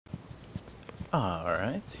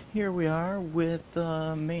Alright, here we are with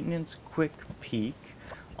maintenance quick peek.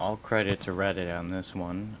 All credit to Reddit on this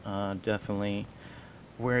one. Definitely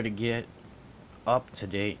where to get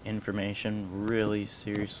up-to-date information, really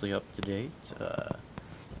seriously up-to-date.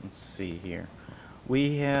 Let's see here.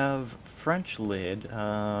 We have French Lid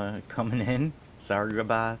coming in,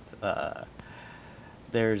 Sargabath.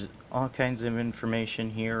 There's all kinds of information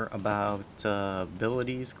here about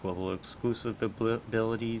abilities, global exclusive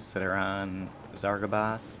abilities that are on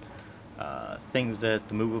Zargabath, things that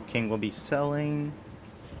the Moogle King will be selling.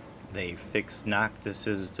 They fixed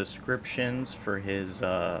Noctis's descriptions for his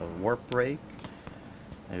warp break.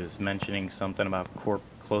 It was mentioning something about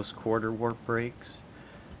close quarter warp breaks.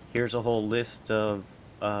 Here's a whole list of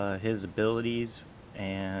his abilities,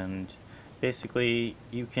 and basically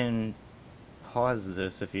you can pause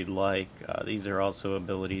this if you'd like. These are also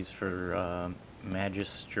abilities for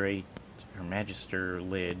Magistrate or Magister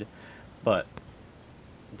Lid, but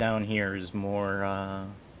down here is more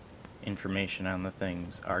information on the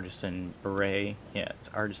things. Artisan Beret, yeah, it's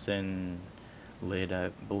Artisan Lid,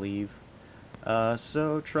 I believe.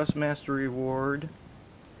 So Trust Master reward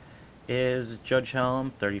is Judge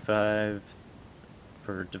Helm, 35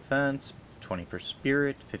 for defense, 20 for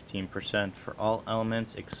spirit, 15% for all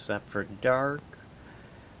elements except for dark.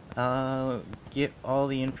 Get all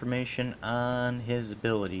the information on his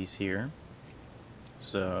abilities here.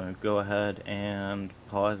 So go ahead and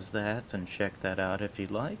pause that and check that out if you'd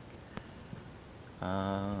like.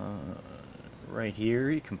 Right here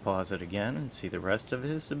you can pause it again and see the rest of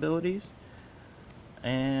his abilities.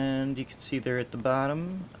 And you can see there at the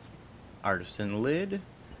bottom, Artisan Lid,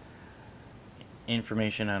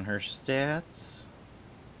 information on her stats.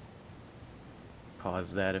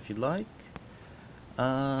 Pause that if you'd like.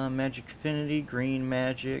 Magic Affinity, green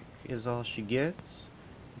magic is all she gets.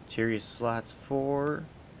 Materia slots 4.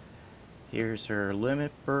 Here's her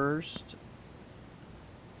limit burst.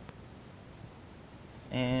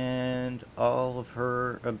 And all of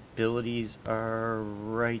her abilities are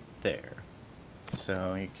right there.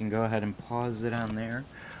 So you can go ahead and pause it on there.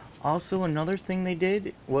 Also, another thing they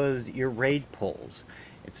did was your raid pulls.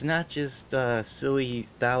 It's not just silly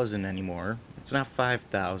 1,000 anymore. It's not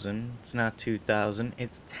 5,000. It's not 2,000.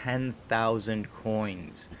 It's 10,000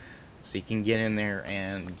 coins. So you can get in there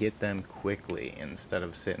and get them quickly instead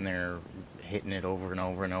of sitting there hitting it over and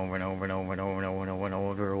over and over and over and over and over and over and over and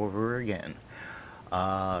over and over again.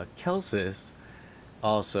 Kelsis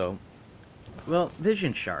also. Well,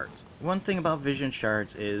 vision shards. One thing about vision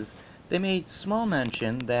shards is they made small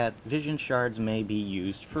mention that vision shards may be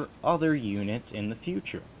used for other units in the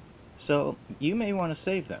future. So you may want to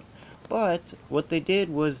save them. But what they did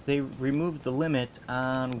was they removed the limit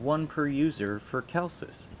on 1 per user for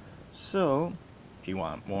Kelsis. So if you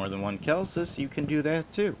want more than 1 Kelsis, you can do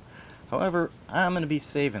that too. However, I'm going to be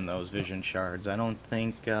saving those vision shards. I don't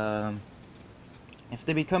think if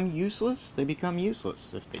they become useless, they become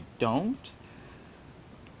useless. If they don't,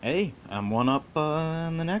 hey, I'm one up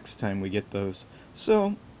on the next time we get those.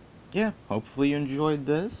 So, yeah, hopefully you enjoyed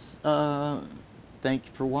this. Thank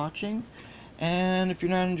you for watching. And if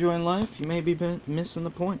you're not enjoying life, you may be missing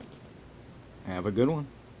the point. Have a good one.